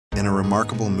In a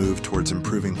remarkable move towards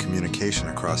improving communication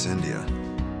across India,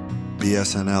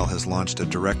 BSNL has launched a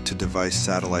direct-to-device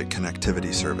satellite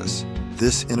connectivity service.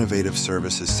 This innovative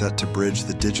service is set to bridge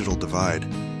the digital divide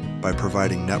by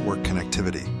providing network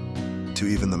connectivity to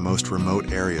even the most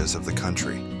remote areas of the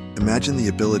country. Imagine the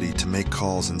ability to make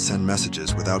calls and send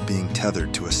messages without being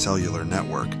tethered to a cellular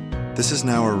network. This is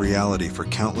now a reality for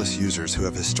countless users who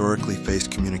have historically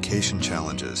faced communication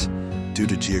challenges due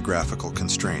to geographical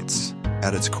constraints.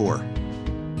 At its core,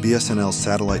 BSNL's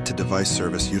satellite-to-device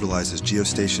service utilizes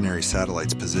geostationary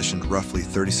satellites positioned roughly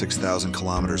 36,000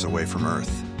 kilometers away from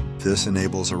Earth. This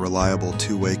enables a reliable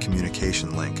two-way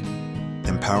communication link,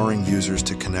 empowering users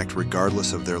to connect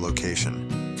regardless of their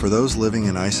location. For those living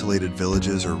in isolated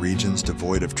villages or regions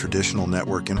devoid of traditional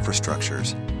network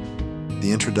infrastructures,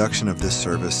 the introduction of this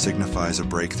service signifies a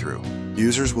breakthrough.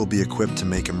 Users will be equipped to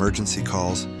make emergency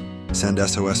calls, send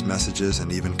SOS messages,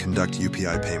 and even conduct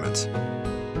UPI payments,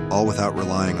 all without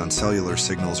relying on cellular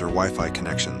signals or Wi-Fi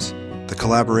connections. The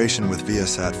collaboration with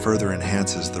Viasat further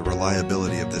enhances the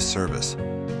reliability of this service,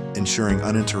 ensuring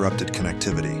uninterrupted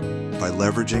connectivity by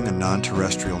leveraging a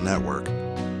non-terrestrial network,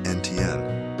 NTN.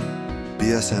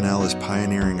 BSNL is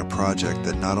pioneering a project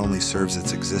that not only serves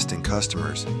its existing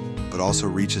customers, but also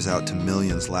reaches out to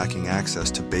millions lacking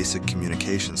access to basic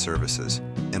communication services.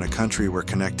 In a country where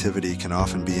connectivity can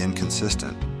often be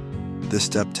inconsistent, this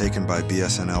step taken by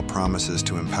BSNL promises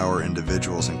to empower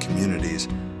individuals and communities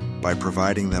by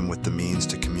providing them with the means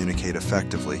to communicate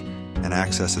effectively and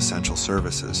access essential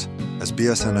services. As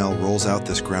BSNL rolls out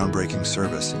this groundbreaking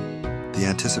service, the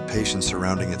anticipation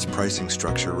surrounding its pricing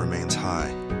structure remains high.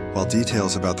 While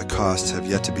details about the costs have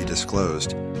yet to be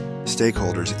disclosed,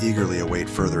 stakeholders eagerly await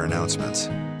further announcements.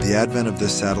 The advent of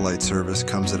this satellite service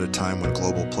comes at a time when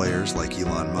global players like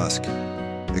Elon Musk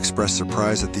expressed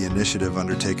surprise at the initiative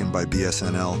undertaken by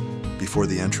BSNL before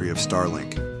the entry of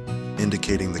Starlink,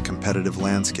 indicating the competitive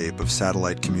landscape of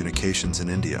satellite communications in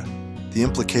India. The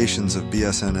implications of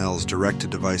BSNL's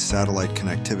direct-to-device satellite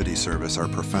connectivity service are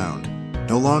profound.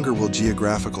 No longer will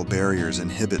geographical barriers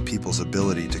inhibit people's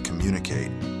ability to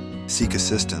communicate, seek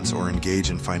assistance, or engage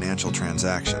in financial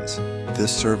transactions.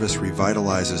 This service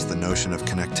revitalizes the notion of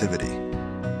connectivity,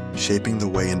 shaping the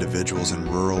way individuals in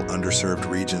rural, underserved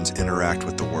regions interact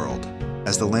with the world.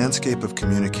 As the landscape of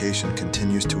communication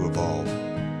continues to evolve,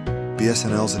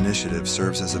 BSNL's initiative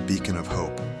serves as a beacon of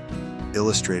hope,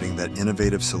 illustrating that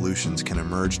innovative solutions can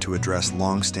emerge to address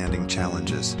long-standing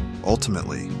challenges.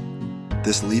 Ultimately,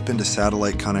 this leap into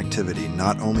satellite connectivity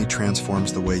not only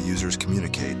transforms the way users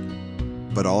communicate,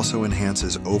 but also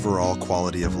enhances overall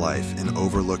quality of life in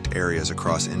overlooked areas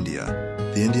across India.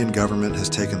 The Indian government has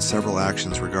taken several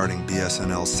actions regarding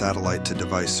BSNL's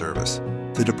satellite-to-device service.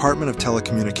 The Department of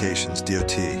Telecommunications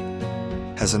 (DOT)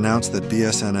 has announced that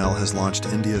BSNL has launched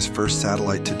India's first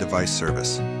satellite-to-device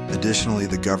service. Additionally,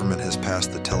 the government has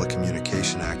passed the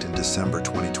Telecommunication Act in December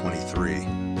 2023,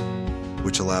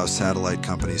 which allows satellite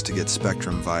companies to get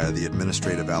spectrum via the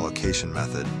administrative allocation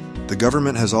method. The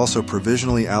government has also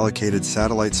provisionally allocated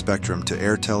satellite spectrum to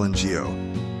Airtel and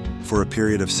Jio for a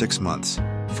period of 6 months.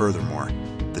 Furthermore,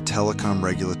 the Telecom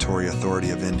Regulatory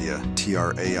Authority of India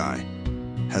 (TRAI)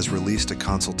 has released a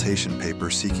consultation paper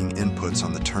seeking inputs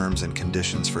on the terms and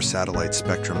conditions for satellite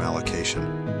spectrum allocation.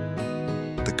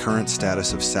 The current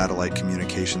status of satellite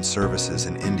communication services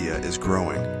in India is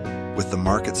growing, with the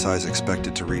market size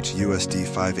expected to reach USD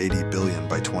 580 billion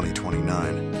by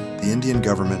 2029. The Indian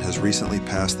government has recently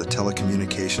passed the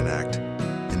Telecommunication Act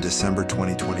in December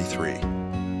 2023,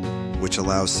 which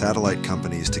allows satellite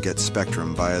companies to get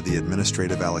spectrum via the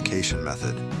administrative allocation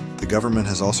method. The government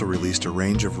has also released a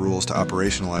range of rules to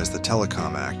operationalize the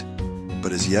Telecom Act,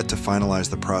 but is yet to finalize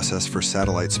the process for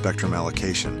satellite spectrum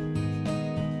allocation.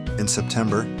 In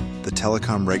September, the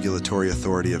Telecom Regulatory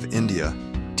Authority of India,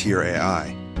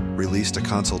 TRAI, released a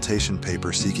consultation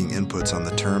paper seeking inputs on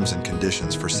the terms and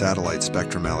conditions for satellite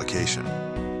spectrum allocation.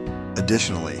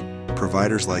 Additionally,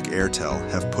 providers like Airtel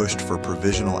have pushed for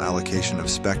provisional allocation of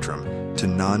spectrum to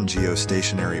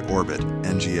non-geostationary orbit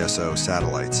 (NGSO)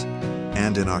 satellites.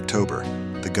 And in October,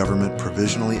 the government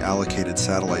provisionally allocated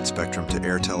satellite spectrum to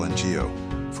Airtel and Jio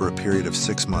for a period of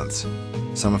 6 months.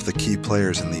 Some of the key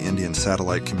players in the Indian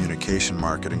satellite communication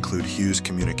market include Hughes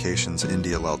Communications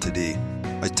India Ltd,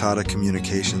 Tata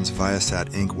Communications, Viasat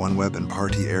Inc., OneWeb, and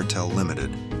Bharti Airtel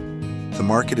Limited. The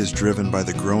market is driven by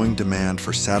the growing demand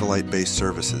for satellite-based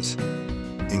services,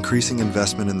 increasing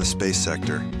investment in the space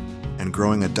sector, and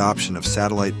growing adoption of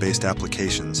satellite-based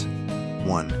applications.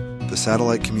 1. The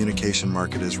satellite communication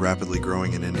market is rapidly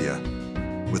growing in India,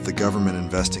 with the government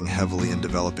investing heavily in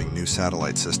developing new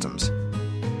satellite systems.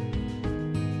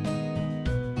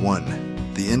 1.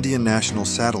 The Indian National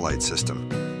Satellite System,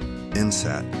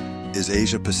 INSAT, is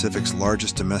Asia Pacific's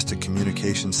largest domestic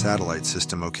communications satellite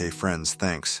system. Okay, friends,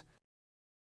 thanks.